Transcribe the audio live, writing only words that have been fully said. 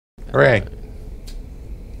Hooray.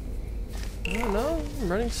 I don't know. I'm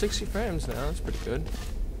running 60 frames now. That's pretty good.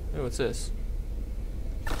 Hey, what's this?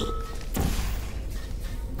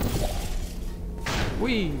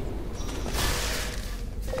 Whee!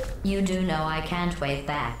 You do know I can't wave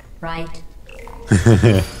back, right?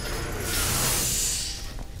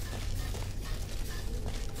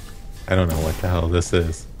 I don't know what the hell this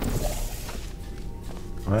is.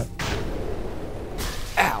 What?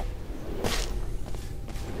 Ow!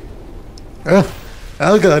 Oh,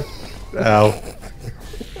 oh god. Ow.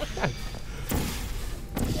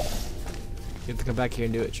 You have to come back here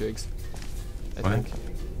and do it, Sriggsss. I What?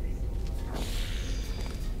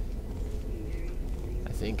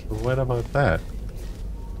 think. What about that?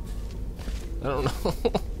 I don't know.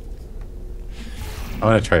 I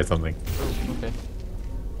want to try something. Oh, okay.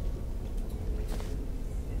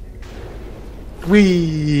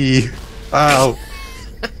 Whee! Ow!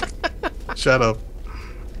 Shut up.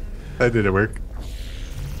 That didn't work.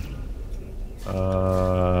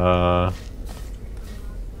 Oh!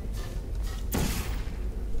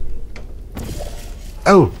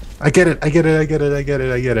 I get it! I get it! I get it! I get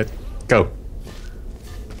it! I get it! Go!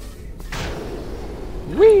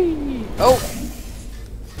 Whee! Oh!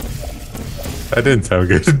 That didn't sound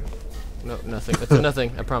good. No, nothing. It's a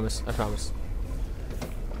nothing. I promise. I promise.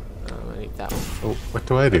 I need that one. Oh, what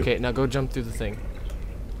do I do? Okay, now go jump through the thing.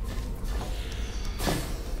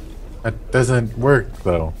 That doesn't work,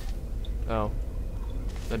 though. Oh.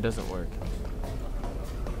 That doesn't work.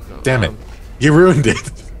 No, Damn it. You ruined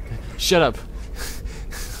it. Shut up.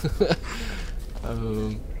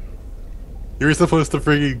 You were supposed to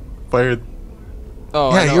freaking fire...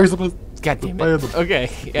 Oh, yeah, you were supposed God to damn fire it. the... Okay,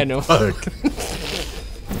 yeah, no. Fuck.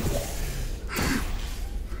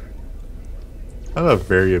 I'm a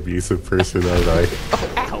very abusive person, aren't I?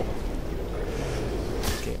 Oh, ow.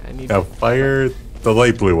 Okay, I need Now fire the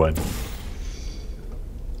light blue one.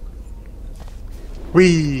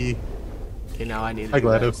 Whee! Okay, now I need to Hi, do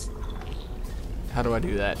that. GLaDOS. How do I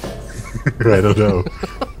do that? I don't know.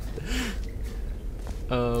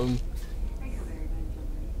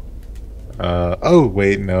 Oh,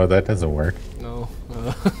 wait, no, that doesn't work. No.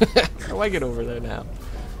 How do I get over there now?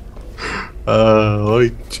 Let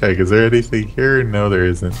me check. Is there anything here? No, there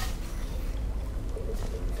isn't.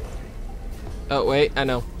 Oh, wait, I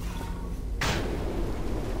know.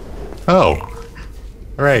 Oh.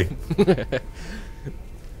 Alright.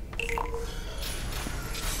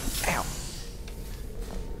 Ow.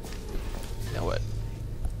 Now what?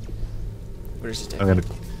 Where does it take I'm gonna...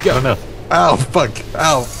 Go. Oh, no. Ow, fuck.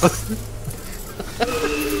 Ow.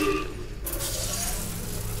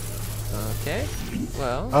 Okay.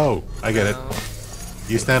 Well. Oh, I get it.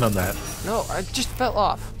 You stand on that. No, I just fell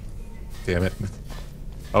off. Damn it.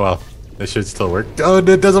 Oh well. This should still work. Oh,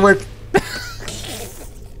 it doesn't work.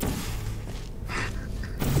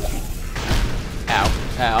 Ow.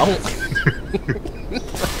 Ow.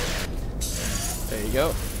 There you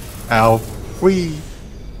go. Ow. Whee.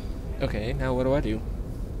 Okay, now what do I do?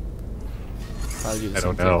 Probably do the I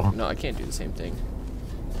same don't know. thing. No, I can't do the same thing.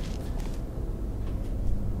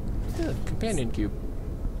 Yeah, companion cube.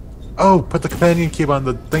 Oh, put the companion cube on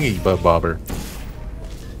the thingy bobber.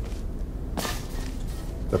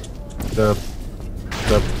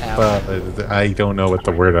 I don't know what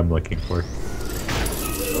the word I'm looking for.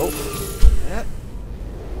 Oh. Yeah.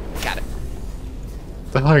 Got it.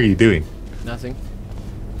 What the hell are you doing? Nothing.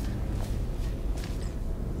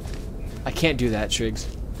 I can't do that, Sriggsss.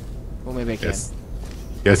 Well, maybe I can. Yes.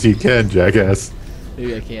 Yes, you can, jackass.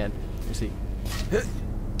 Maybe I can. Let me see.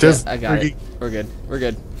 Just Yeah, I got it. We're good. We're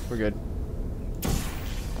good. We're good.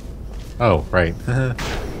 Oh, right.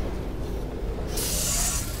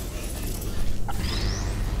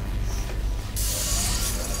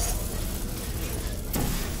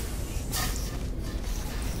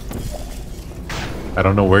 I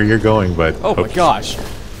don't know where you're going, but... Oh my gosh.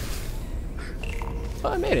 Oh,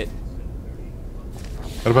 I made it.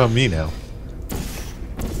 What about me now?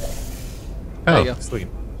 There Oh, you go. sweet.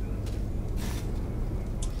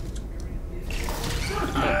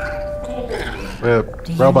 Do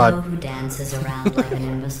you Robot. know who dances around like an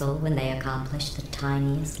imbecile when they accomplish the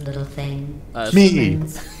tiniest little thing? Me.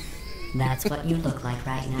 Humans. That's what you look like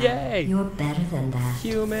right now. Yay. You're better than that.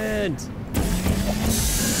 Humans.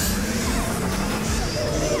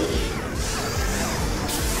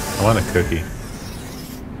 I want a cookie.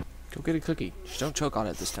 Go get a cookie. Just don't choke on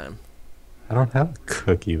it this time. I don't have a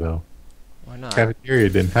cookie, though. Why not? Cafeteria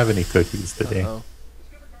didn't have any cookies today. Uh-oh.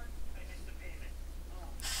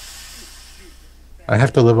 I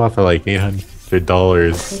have to live off of like 800,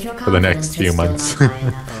 If your for the next confidence few is still months. not high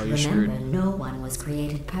enough, Oh, you're remember, screwed. no one was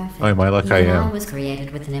created perfect. Oh, my luck, I Even am. I was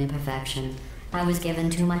created with an imperfection. I was given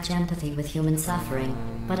too much empathy with human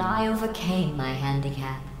suffering, but I overcame my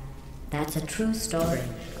handicap. That's a true story.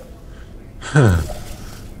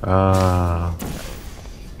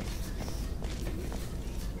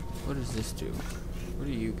 What does this do? Where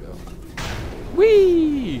do you go?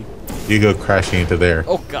 Whee! You go crashing into there.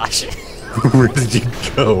 Oh gosh. Where did you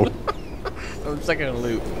go? I'm stuck in a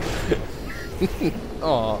loop.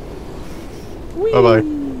 Aw. Bye bye.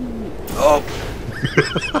 Oh!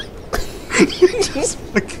 Just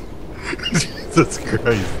fucking. Jesus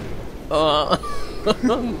Christ.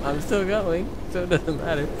 I'm still going, so it doesn't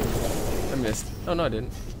matter. I missed. Oh no, I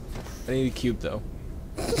didn't. I need a cube though.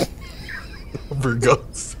 For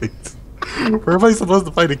God's sake. Where am I supposed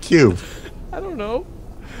to find a cube? I don't know.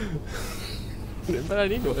 But I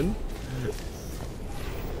need one.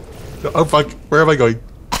 Oh fuck, where am I going?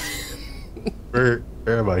 Where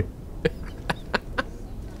am I?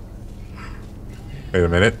 Wait a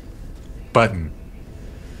minute. Button.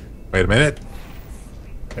 Wait a minute.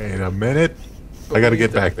 Wait a minute. I gotta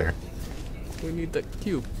get back there. We need the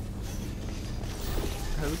cube.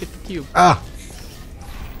 How do we get the cube? Ah!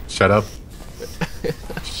 Shut up.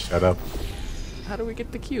 Shut up. How do we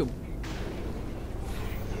get the cube?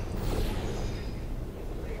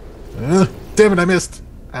 Damn it, I missed.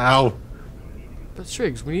 Ow. But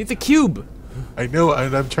Sriggs, we need the cube! I know,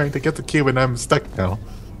 and I'm trying to get the cube and I'm stuck now.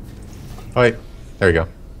 Oh, wait. There we go.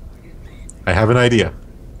 I have an idea.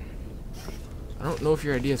 I don't know if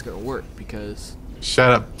your idea is gonna work because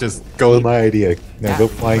Shut up. Just go with my idea. Now go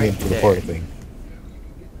That flying right into the there. portal thing.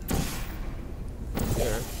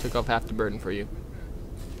 there, took off half the burden for you.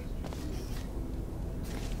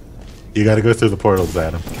 You gotta go through the portals,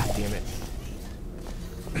 Adam. God damn it.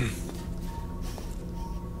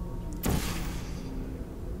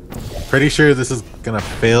 Pretty sure this is gonna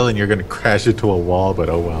fail and you're gonna crash into a wall, but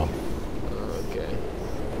oh well. Okay.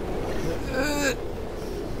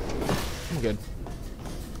 I'm good.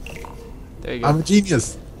 There you go. I'm a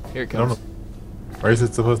genius. Here it I don't comes. know. Where is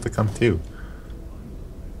it supposed to come to?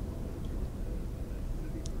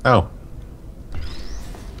 Oh.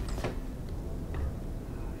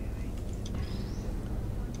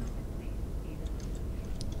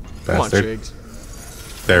 Come on, Bastard.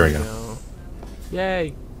 Sriggs. There we go. No.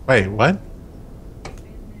 Yay. Wait, what?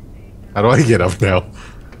 How do I get up now?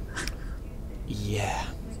 Yeah.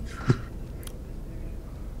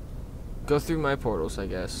 Go through my portals, I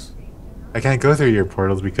guess. I can't go through your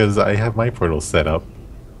portals because I have my portals set up.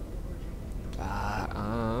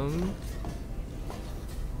 I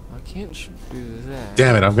can't do that.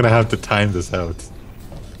 Damn it, I'm gonna have to time this out.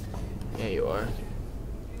 Yeah, you are.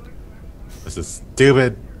 This is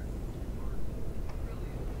stupid.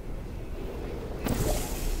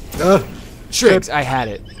 Ugh. Sriggs, I had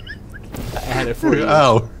it. I had it for you.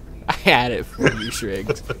 Oh. I had it for you,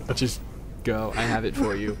 Sriggs. Just go. I have it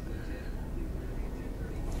for you.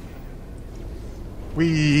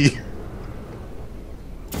 Wee.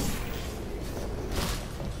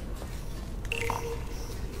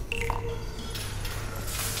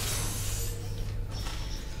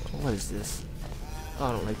 What is this? Oh,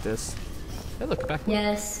 I don't like this. Hey, look, back.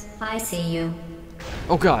 Yes, I see you.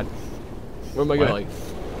 Oh God. Where am I What? going?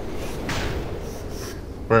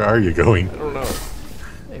 Where are you going? I don't know.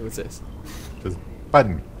 Hey, what's this? Just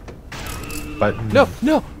button. Button. No,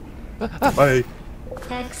 no. Bye.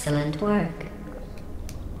 Excellent work.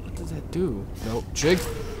 What does that do? No, jig.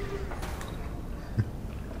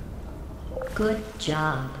 Good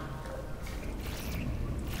job.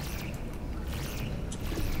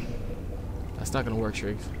 That's not gonna work,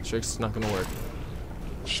 Sriggs. Sriggs, it's not gonna work.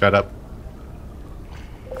 Shut up.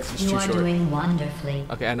 This is You too are short. doing wonderfully.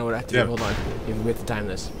 Okay, I know what I have to Yeah. do. Hold on. We have to time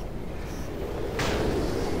this.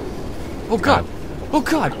 Oh God! Oh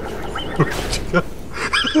God!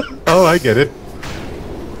 Oh, I get it.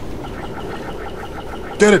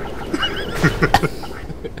 Get it.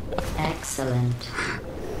 Excellent.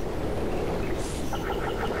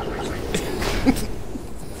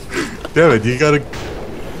 Damn it, you gotta.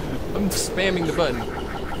 I'm spamming the button.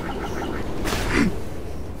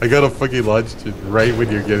 I gotta fucking launch it right when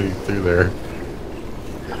you're getting through there.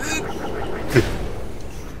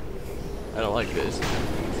 I don't like this.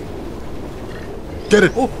 Get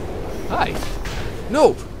it. Oh! Hi!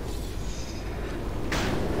 No!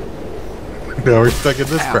 Now we're stuck in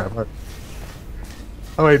this Ow. crap.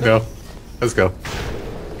 Oh wait, no. Let's go.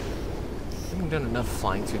 I haven't done enough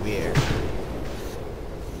flying through the air.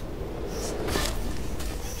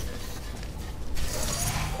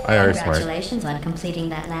 I are smart. Congratulations on completing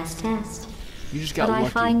that last test. You just got But I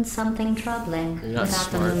lucky. find something troubling You're not without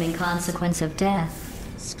the smart. looming consequence of death.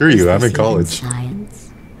 Screw you, I'm in Is this even college.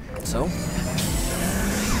 Science. So?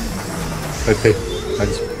 I'm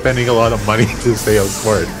spending a lot of money to stay out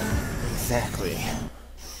smart. Exactly.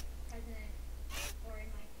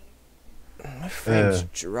 My frames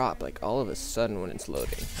drop like all of a sudden when it's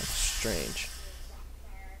loading. That's strange.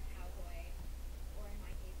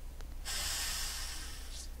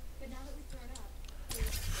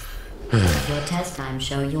 Your test times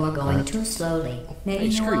show you are going too slowly. Maybe Hey,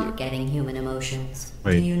 you screw are you. getting human emotions.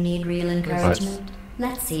 Wait. Do you need real encouragement?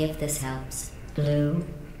 Let's see if this helps. Blue,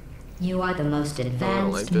 you are the most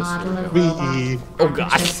advanced like this. model of Wee. robot Oh,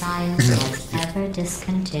 God. amateur science has ever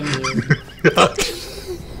discontinued.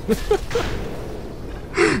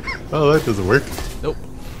 Oh, that doesn't work. Nope.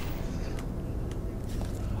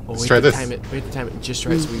 Oh, Let's we try have to this. time it. We have to time it just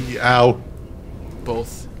right so we Ow.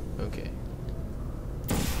 both. Okay.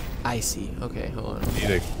 I see. Okay, hold on. Need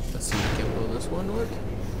a- Let's see. Will this one work?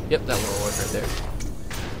 Yep, that one will work right there.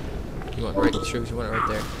 You want right? Sure, you want it right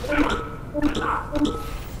there.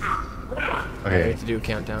 We Okay. have to do a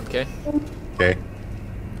countdown. Okay. Okay.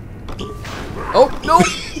 Oh no!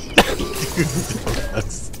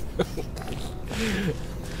 That's-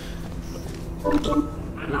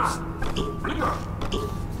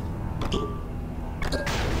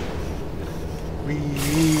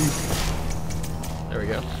 Wee. There we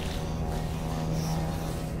go.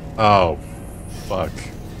 Oh, fuck.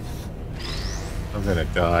 I'm gonna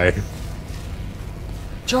die.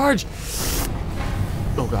 Charge!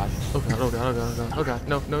 Oh god. Oh god. Oh god. Oh god. Oh god. Oh god.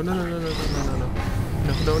 No. No. No. No. No. No. No.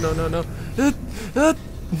 No. No. No. No. No. No.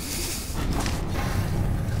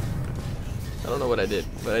 I don't know what I did,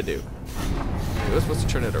 but I do. I was supposed to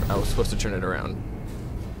turn it. I was supposed to turn it around.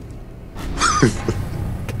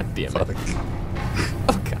 God damn it! Fuck.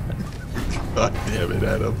 Oh god. God damn it,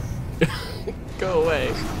 Adam. Go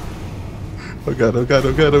away. Oh god, oh god,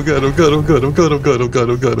 oh god, oh god, oh god, oh god, oh god, oh god, oh god,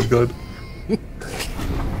 oh god, oh god.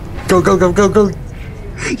 Go, go, go, go, go!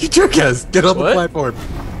 You jackass! Get on the What? platform!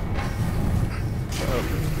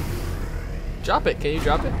 Drop it. Can you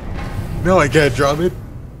drop it? No, I can't drop it.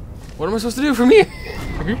 What am I supposed to do from here?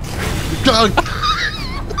 Go!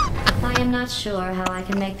 I am not sure how I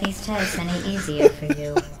can make these tests any easier for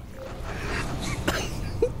you. What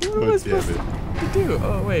am I God supposed damn it. to do?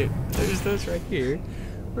 Oh wait, there's this right here.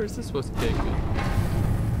 Where's this supposed to take me?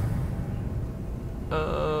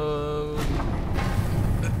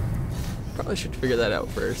 Probably should figure that out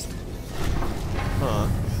first. Huh.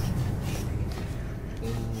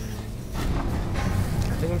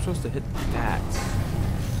 I think I'm supposed to hit that.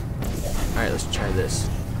 Alright, let's try this.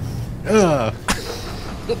 Go,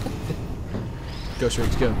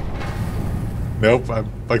 Sriggsss, go. Nope, fuck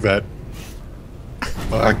that.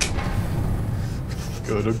 Fuck.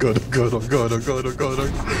 Go, no, go, no, go, no, go, no, go, no, go, no.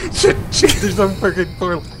 Shit, shit, there's some freaking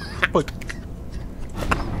portal. Fuck.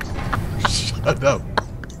 Shut up.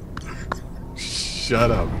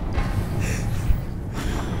 Shut up.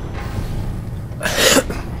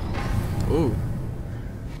 Ooh.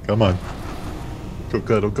 Come on. Go,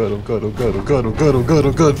 go, go, go, go, go, go, go, go,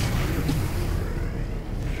 go, go.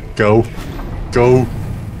 Go. Go.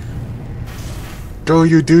 Go,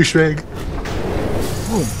 you douchebag.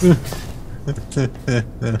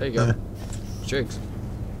 There you go. Sriggsss.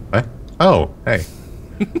 What? Oh, hey.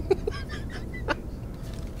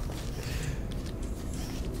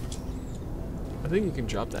 I think you can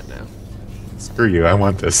drop that now. Screw you, I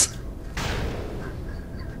want this.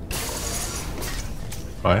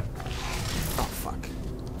 What? Oh, fuck.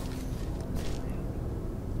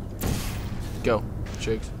 Go,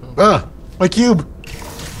 Sriggsss. Oh. Ah! My cube!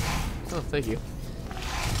 Oh, thank you.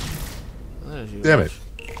 That is you. Damn it.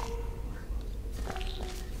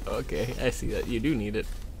 Okay, I see that. You do need it.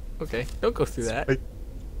 Okay, don't go through that.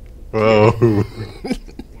 Whoa. You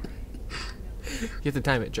have to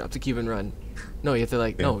time it. Drop the cube and run. No, you have to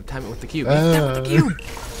like, no, time it with the cube. You have to time it with the cube!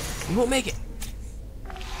 You won't make it.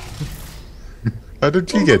 How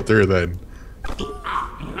did you get through then?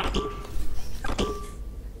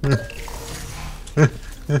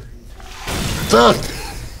 Fuck!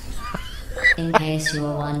 In case you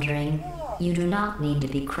were wondering, you do not need to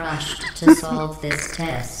be crushed to solve this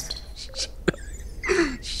test.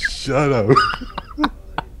 Shut up.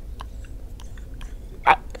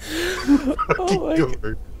 Oh my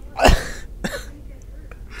God.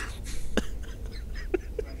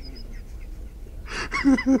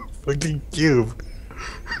 Fucking cube.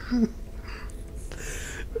 It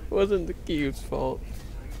wasn't the cube's fault.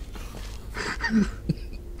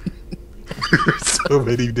 There's so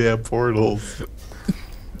many damn portals.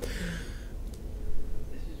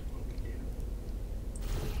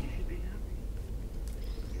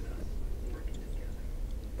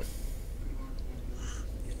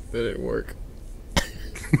 That didn't work.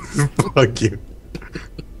 Fuck you.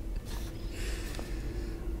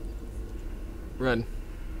 Run.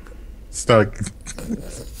 Stuck.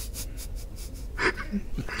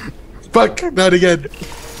 Fuck, not again.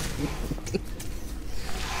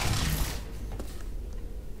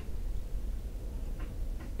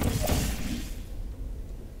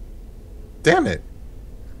 Damn it.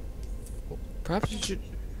 Perhaps you should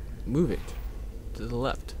move it to the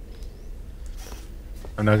left.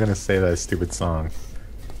 I'm not gonna say that stupid song.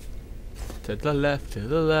 To the left, to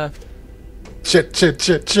the left. Shit, shit,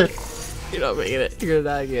 shit, shit. You're not making it. You're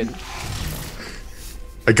gonna die again.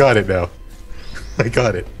 I got it now. I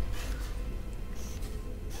got it.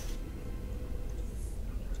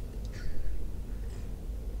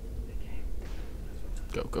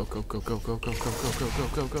 Go, go, go, go, go, go, go, go, go, go, go,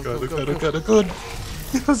 go, go, Got go, it, go, got go. it, got it, good.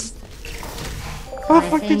 Yes. How the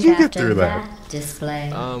fuck did you get through that? Display.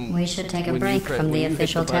 Um, We should take a when you break pre- from when the you hit the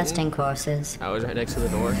official button- testing courses. I was right next to the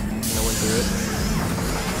door, and I went through it.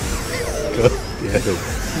 Yeah.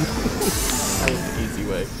 That was the easy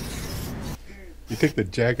way. You took the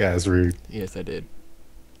jackass route, Yes, I did.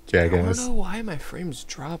 I jackass. don't know why my frames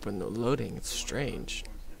drop when they're loading. It's strange.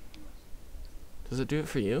 Does it do it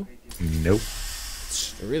for you? Nope.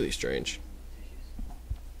 It's really strange.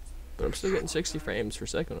 But I'm still getting 60 frames per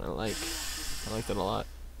second. I like that a lot.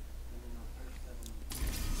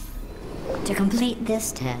 To complete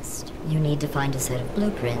this test, you need to find a set of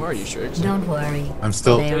blueprints. Where are you, Sriggsss? Don't worry. I'm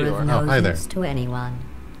still. They There are you of are. no Oh, hi there. use to anyone.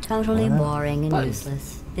 Totally What? boring and Button.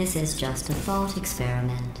 useless. This is just a thought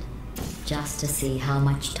experiment. Just to see how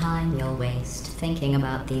much time you'll waste thinking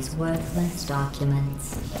about these worthless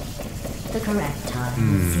documents. The correct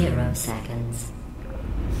time is 0 seconds.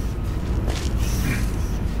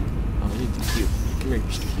 Oh, we need the cube. Come here,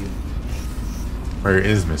 Mr. Cube. Where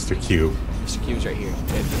is Mr. Q? Mr. Cube's right here.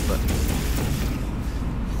 Hit this button.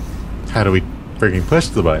 How do we freaking push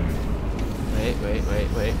the button? Wait, wait, wait,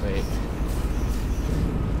 wait, wait.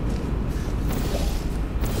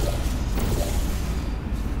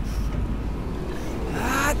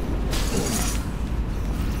 Ah!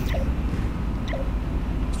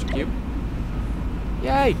 Mr. Cube?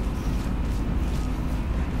 Yay!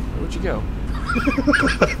 Where'd you go?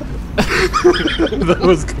 That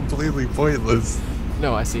was completely pointless.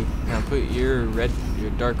 No, I see. Now put your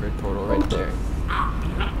dark red portal right there.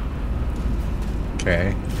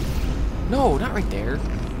 Okay. No, not right there.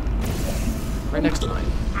 Right next to mine.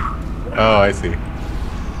 Oh, I see.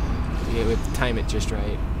 Yeah, we have to time it just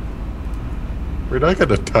right. We're not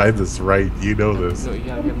gonna time this right. You know this. No, you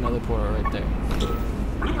gotta get another portal right there.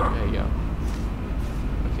 There you go.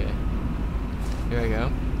 Okay. Here I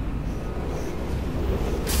go.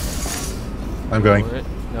 I'm going. For it.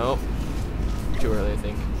 Nope. Too early, I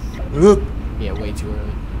think. Yeah, way too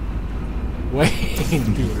early. Way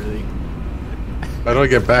too early. How do I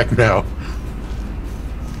get back now?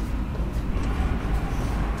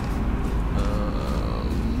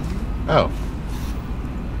 Oh.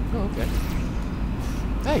 Oh, okay.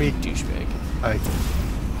 Hey, Me. douchebag. Hi.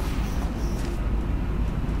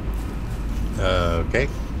 Okay.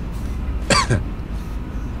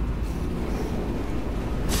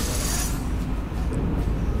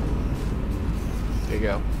 There you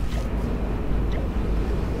go.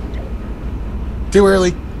 Too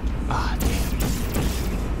early. Ah, damn.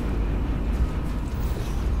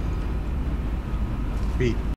 Beat.